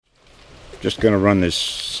Just going to run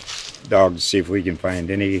this dog to see if we can find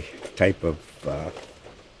any type of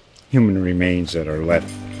human remains that are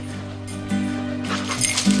left.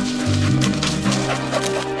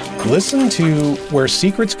 Listen to Where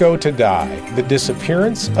Secrets Go to Die, The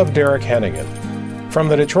Disappearance of Derek Hennigan. From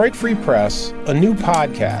the Detroit Free Press, a new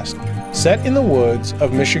podcast set in the woods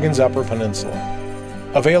of Michigan's Upper Peninsula.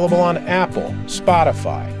 Available on Apple,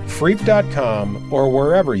 Spotify, Freep.com, or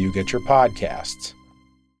wherever you get your podcasts.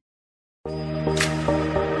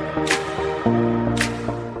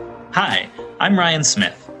 Hi, I'm Ryan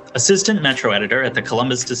Smith, Assistant Metro Editor at the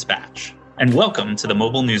Columbus Dispatch, and welcome to the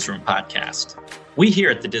Mobile Newsroom Podcast. We here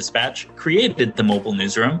at the Dispatch created the Mobile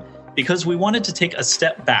Newsroom because we wanted to take a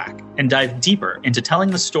step back and dive deeper into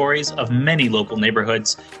telling the stories of many local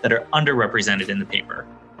neighborhoods that are underrepresented in the paper.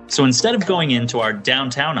 So instead of going into our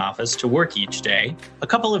downtown office to work each day, a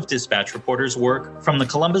couple of Dispatch reporters work from the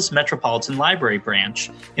Columbus Metropolitan Library branch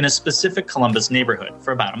in a specific Columbus neighborhood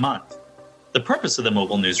for about a month. The purpose of the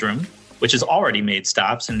Mobile Newsroom, which has already made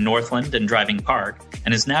stops in Northland and Driving Park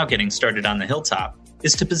and is now getting started on the Hilltop,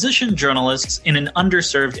 is to position journalists in an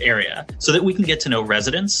underserved area so that we can get to know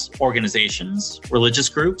residents, organizations, religious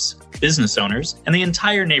groups, business owners, and the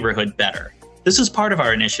entire neighborhood better. This is part of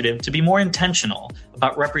our initiative to be more intentional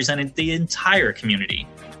about representing the entire community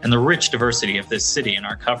and the rich diversity of this city in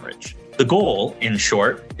our coverage. The goal, in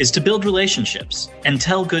short, is to build relationships and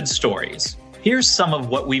tell good stories. Here's some of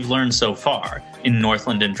what we've learned so far in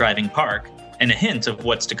Northland and Driving Park, and a hint of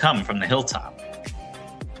what's to come from the Hilltop.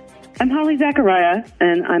 I'm Holly Zachariah,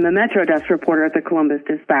 and I'm a Metro Desk reporter at the Columbus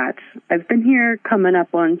Dispatch. I've been here coming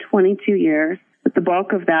up on 22 years, but the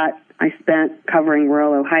bulk of that I spent covering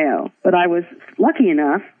rural Ohio. But I was lucky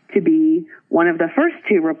enough to be one of the first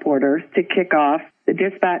two reporters to kick off the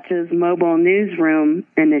Dispatch's Mobile Newsroom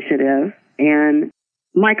initiative, and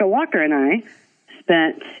Micah Walker and I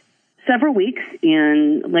spent several weeks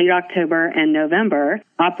in late October and November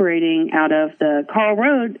operating out of the Carl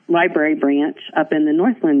Road Library branch up in the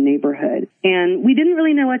Northland neighborhood. And we didn't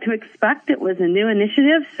really know what to expect. It was a new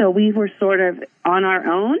initiative, so we were sort of on our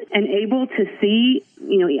own and able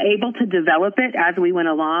to develop it as we went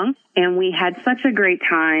along. And we had such a great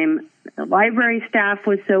time. The library staff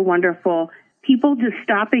was so wonderful. People just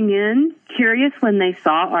stopping in, curious when they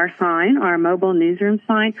saw our sign, our Mobile Newsroom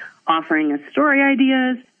sign, offering us story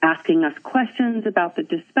ideas, asking us questions about the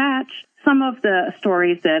Dispatch. Some of the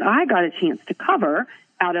stories that I got a chance to cover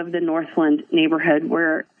out of the Northland neighborhood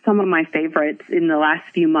were some of my favorites in the last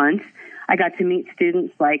few months. I got to meet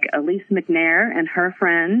students like Elise McNair and her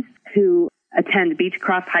friends who attend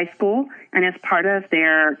Beechcroft High School, and as part of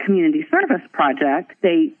their community service project,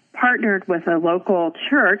 they partnered with a local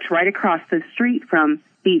church right across the street from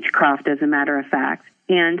Beechcroft, as a matter of fact,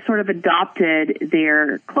 and sort of adopted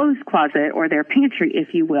their clothes closet or their pantry,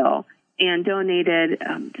 if you will, and donated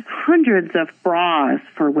just hundreds of bras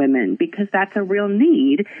for women because that's a real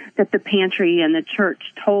need that the pantry and the church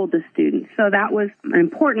told the students. So that was an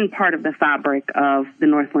important part of the fabric of the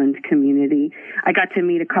Northland community. I got to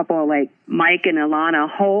meet a couple like Mike and Ilana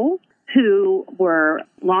Hole, who were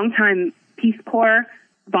longtime Peace Corps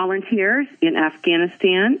volunteers in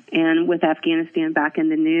Afghanistan, and with Afghanistan back in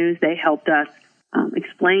the news, they helped us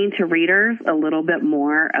explain to readers a little bit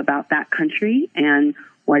more about that country and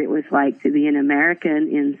what it was like to be an American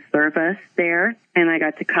in service there. And I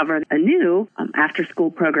got to cover a new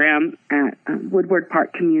after-school program at Woodward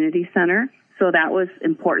Park Community Center. So that was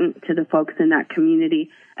important to the folks in that community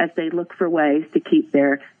as they look for ways to keep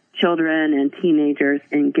their children and teenagers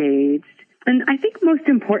engaged. And I think most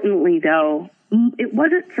importantly, though, it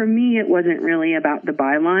wasn't really about the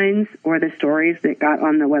bylines or the stories that got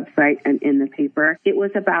on the website and in the paper. It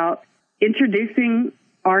was about introducing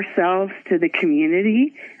ourselves to the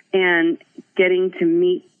community and getting to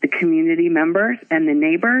meet the community members and the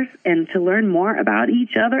neighbors and to learn more about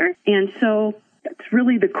each other. And so that's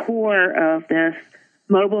really the core of this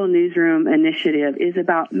Mobile Newsroom initiative, is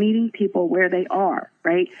about meeting people where they are,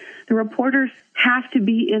 right? The reporters have to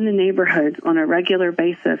be in the neighborhoods on a regular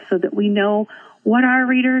basis so that we know what our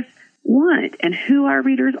readers want and who our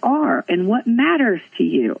readers are and what matters to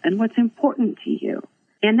you and what's important to you.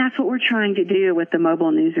 And that's what we're trying to do with the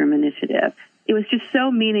Mobile Newsroom initiative. It was just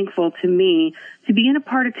so meaningful to me to be in a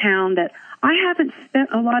part of town that I haven't spent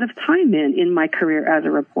a lot of time in my career as a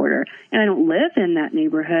reporter, and I don't live in that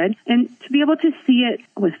neighborhood, and to be able to see it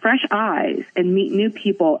with fresh eyes and meet new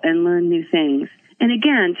people and learn new things. And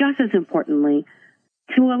again, just as importantly,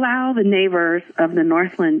 to allow the neighbors of the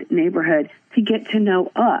Northland neighborhood to get to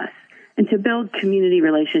know us and to build community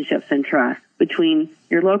relationships and trust between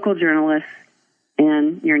your local journalists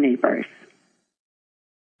and your neighbors.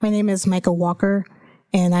 My name is Micah Walker,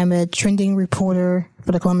 and I'm a trending reporter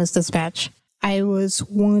for the Columbus Dispatch. I was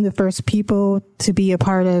one of the first people to be a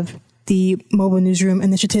part of the Mobile Newsroom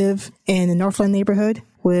initiative in the Northland neighborhood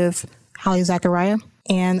with Holly Zachariah.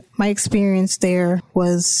 And my experience there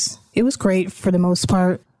was great for the most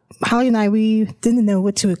part. Holly and I, we didn't know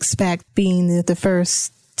what to expect being the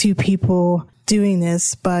first two people doing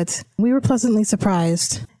this, but we were pleasantly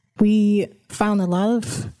surprised. We found a lot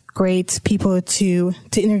of great people to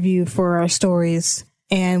interview for our stories,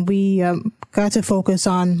 and we got to focus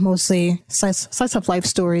on mostly slice of life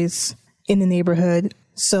stories in the neighborhood.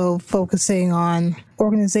 So focusing on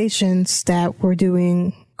organizations that were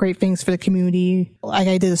doing great things for the community. Like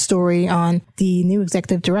I did a story on the new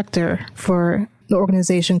executive director for the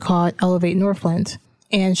organization called Elevate Northland.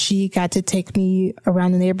 And she got to take me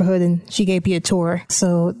around the neighborhood and she gave me a tour.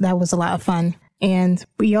 So that was a lot of fun. And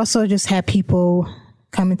we also just had people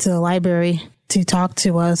come into the library to talk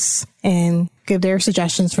to us and give their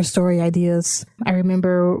suggestions for story ideas. I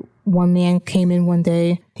remember one man came in one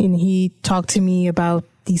day and he talked to me about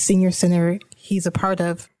the senior center he's a part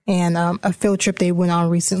of and a field trip they went on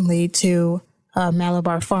recently to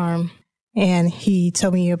Malabar Farm. And he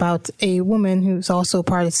told me about a woman who's also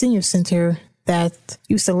part of the senior center that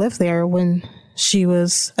used to live there when she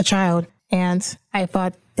was a child. And I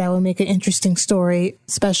thought that would make an interesting story,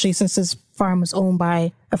 especially since this farm was owned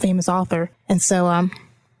by a famous author. And so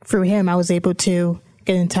through him, I was able to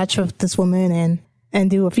get in touch with this woman and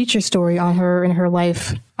do a feature story on her and her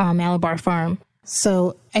life on Malabar Farm.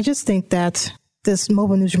 So I just think that this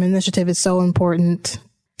Mobile Newsroom initiative is so important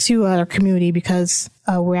to our community because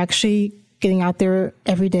we're actually getting out there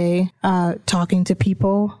every day, talking to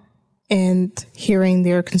people and hearing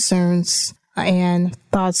their concerns and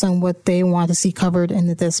thoughts on what they want to see covered in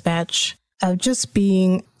the dispatch.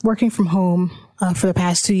 Working from home for the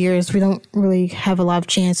past 2 years, we don't really have a lot of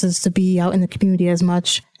chances to be out in the community as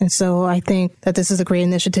much. And so I think that this is a great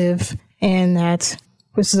initiative and that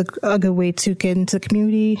this is a good way to get into the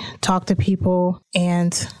community, talk to people,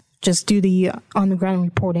 and just do the on-the-ground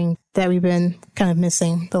reporting that we've been kind of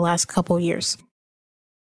missing the last couple of years.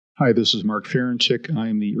 Hi, this is Mark Ferenchik.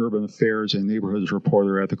 I'm the Urban Affairs and Neighborhoods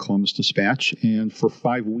reporter at the Columbus Dispatch. And for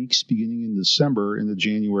 5 weeks, beginning in December into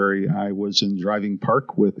January, I was in Driving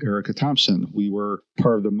Park with Erica Thompson. We were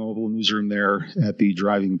part of the mobile newsroom there at the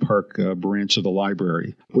Driving Park branch of the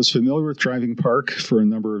library. I was familiar with Driving Park for a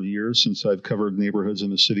number of years since I've covered neighborhoods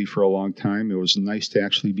in the city for a long time. It was nice to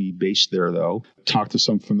actually be based there, though. Talked to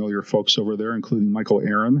some familiar folks over there, including Michael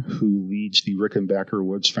Aaron, who leads the Rickenbacker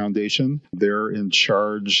Woods Foundation. They're in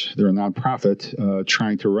charge. They're a nonprofit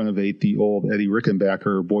trying to renovate the old Eddie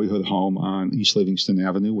Rickenbacker boyhood home on East Livingston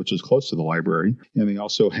Avenue, which is close to the library. And they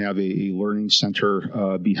also have a learning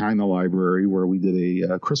center behind the library where we did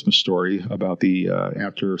a Christmas story about the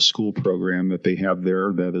after-school program that they have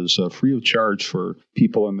there that is free of charge for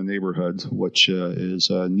people in the neighborhood, which is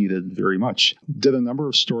needed very much. Did a number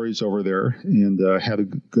of stories over there and had a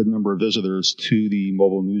good number of visitors to the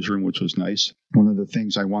mobile newsroom, which was nice. One of the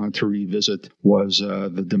things I wanted to revisit was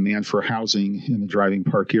the demand for housing in the Driving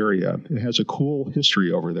Park area. It has a cool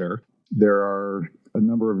history over there. There are a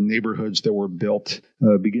number of neighborhoods that were built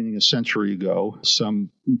beginning a century ago, some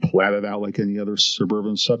platted out like any other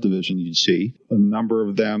suburban subdivision you'd see. A number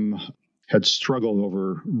of them had struggled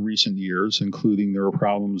over recent years, including there were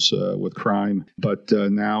problems with crime. But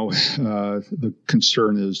now the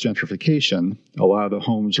concern is gentrification. A lot of the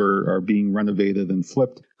homes are being renovated and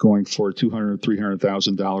flipped, going for $200,000,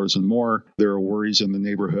 $300,000 and more. There are worries in the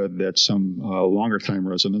neighborhood that some longer-time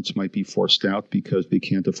residents might be forced out because they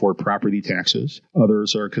can't afford property taxes.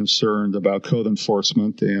 Others are concerned about code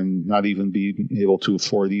enforcement and not even being able to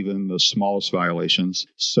afford even the smallest violations.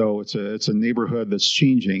 So it's a neighborhood that's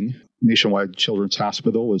changing. Nationwide Children's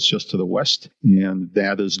Hospital is just to the west, and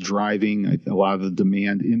that is driving a lot of the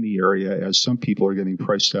demand in the area as some people are getting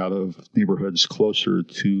priced out of neighborhoods closer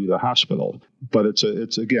to the hospital. But it's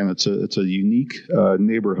a unique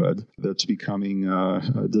neighborhood that's becoming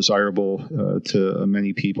desirable to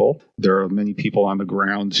many people. There are many people on the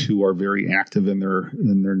ground who are very active in their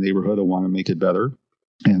neighborhood and want to make it better.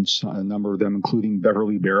 And a number of them, including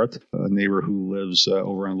Beverly Barrett, a neighbor who lives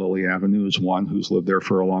over on Lilly Avenue, is one who's lived there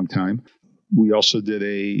for a long time. We also did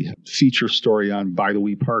a feature story on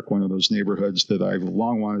Bidewee Park, one of those neighborhoods that I've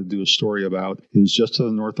long wanted to do a story about. It is just to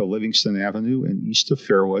the north of Livingston Avenue and east of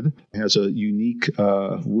Fairwood. It has a unique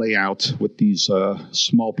layout with these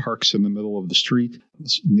small parks in the middle of the street.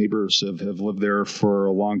 Neighbors have lived there for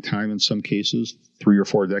a long time in some cases, 3 or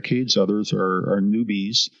 4 decades. Others are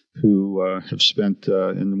newbies who have spent,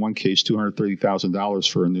 in one case,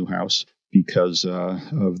 $230,000 for a new house because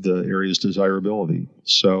of the area's desirability.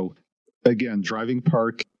 So Again, Driving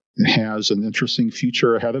Park has an interesting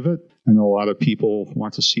future ahead of it. I know a lot of people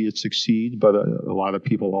want to see it succeed, but a lot of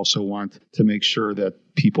people also want to make sure that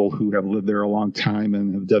people who have lived there a long time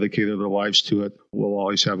and have dedicated their lives to it will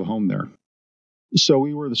always have a home there. So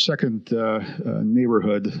we were the second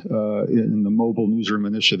neighborhood in the Mobile Newsroom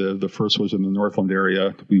Initiative. The first was in the Northland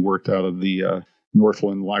area. We worked out of the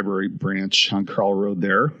Northland Library branch on Carl Road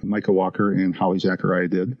there. Micah Walker and Holly Zachariah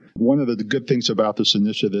did. One of the good things about this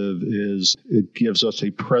initiative is it gives us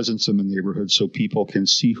a presence in the neighborhood so people can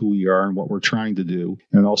see who we are and what we're trying to do,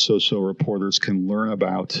 and also so reporters can learn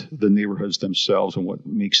about the neighborhoods themselves and what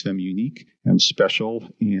makes them unique and special.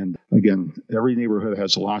 And again, every neighborhood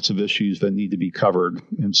has lots of issues that need to be covered,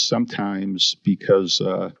 and sometimes because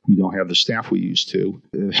we don't have the staff we used to,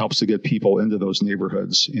 it helps to get people into those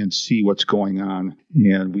neighborhoods and see what's going on.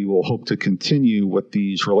 And we will hope to continue with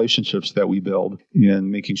these relationships that we build in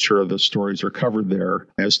making sure the stories are covered there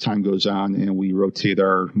as time goes on and we rotate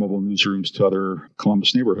our mobile newsrooms to other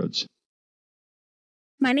Columbus neighborhoods.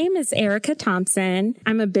 My name is Erica Thompson.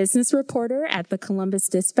 I'm a business reporter at the Columbus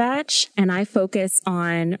Dispatch, and I focus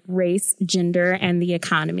on race, gender, and the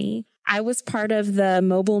economy. I was part of the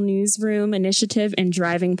Mobile Newsroom Initiative in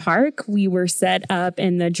Driving Park. We were set up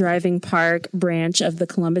in the Driving Park branch of the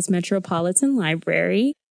Columbus Metropolitan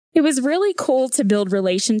Library. It was really cool to build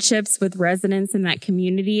relationships with residents in that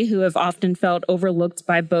community who have often felt overlooked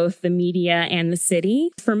by both the media and the city.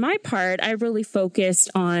 For my part, I really focused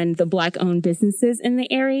on the Black-owned businesses in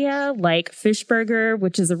the area, like Fish Burger,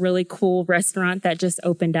 which is a really cool restaurant that just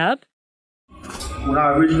opened up. When I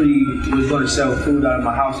originally was going to sell food out of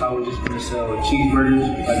my house, I was just going to sell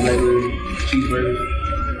cheeseburgers, like regular cheeseburgers.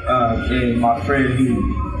 And my friend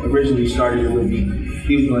who originally started it with me,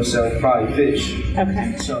 he was going to sell fried fish.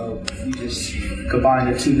 Okay. So we just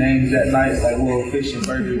combined the two names that night, like, well, fish and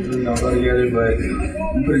burgers really don't go together, but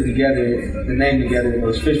we put it together, the name together, it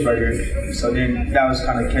was Fish Burger. So then that was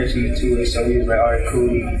kind of catchy to us, so we was like, all right,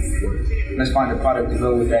 cool. Let's find a product to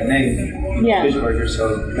go with that name, Fish Burger.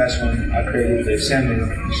 So that's when I created the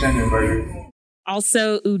salmon burger.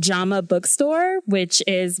 Also, Ujamaa Bookstore, which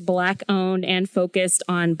is Black-owned and focused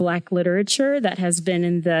on Black literature that has been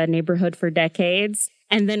in the neighborhood for decades.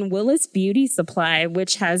 And then Willis Beauty Supply,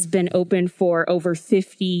 which has been open for over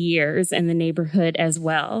 50 years in the neighborhood as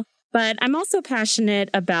well. But I'm also passionate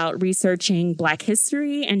about researching Black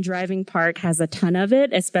history, and Driving Park has a ton of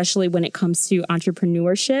it, especially when it comes to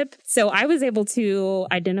entrepreneurship. So I was able to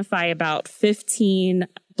identify about 15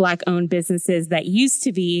 Black-owned businesses that used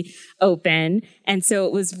to be open. And so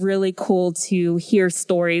it was really cool to hear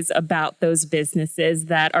stories about those businesses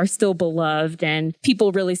that are still beloved and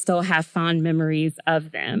people really still have fond memories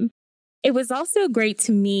of them. It was also great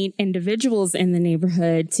to meet individuals in the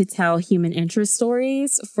neighborhood to tell human interest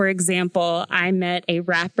stories. For example, I met a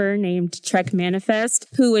rapper named Trek Manifest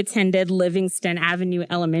who attended Livingston Avenue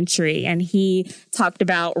Elementary, and he talked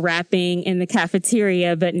about rapping in the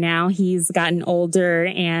cafeteria, but now he's gotten older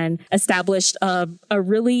and established a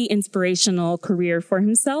really inspirational career for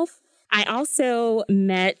himself. I also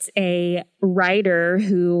met a writer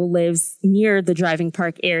who lives near the Driving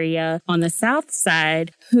Park area on the south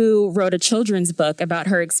side who wrote a children's book about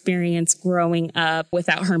her experience growing up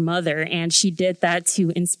without her mother. And she did that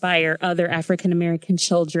to inspire other African-American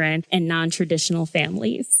children in non-traditional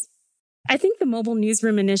families. I think the Mobile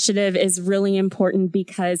Newsroom Initiative is really important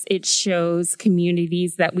because it shows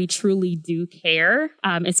communities that we truly do care,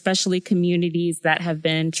 especially communities that have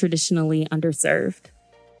been traditionally underserved.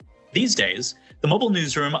 These days, the Mobile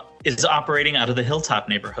Newsroom is operating out of the Hilltop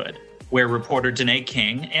neighborhood, where reporter Danae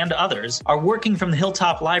King and others are working from the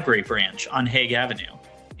Hilltop Library branch on Hague Avenue.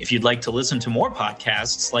 If you'd like to listen to more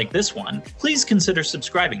podcasts like this one, please consider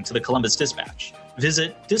subscribing to the Columbus Dispatch.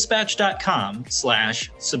 Visit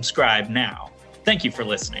dispatch.com/subscribe now. Thank you for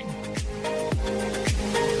listening.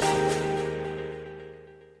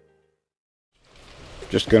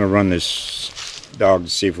 Just going to run this dog to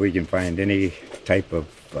see if we can find any type of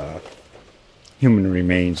human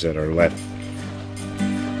remains that are left.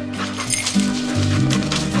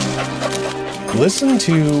 Listen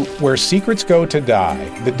to Where Secrets Go to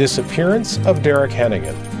Die, The Disappearance of Derek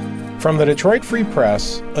Hennigan. From the Detroit Free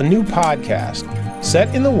Press, a new podcast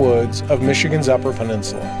set in the woods of Michigan's Upper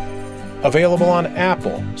Peninsula. Available on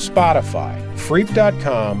Apple, Spotify,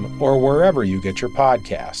 Freep.com, or wherever you get your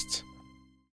podcasts.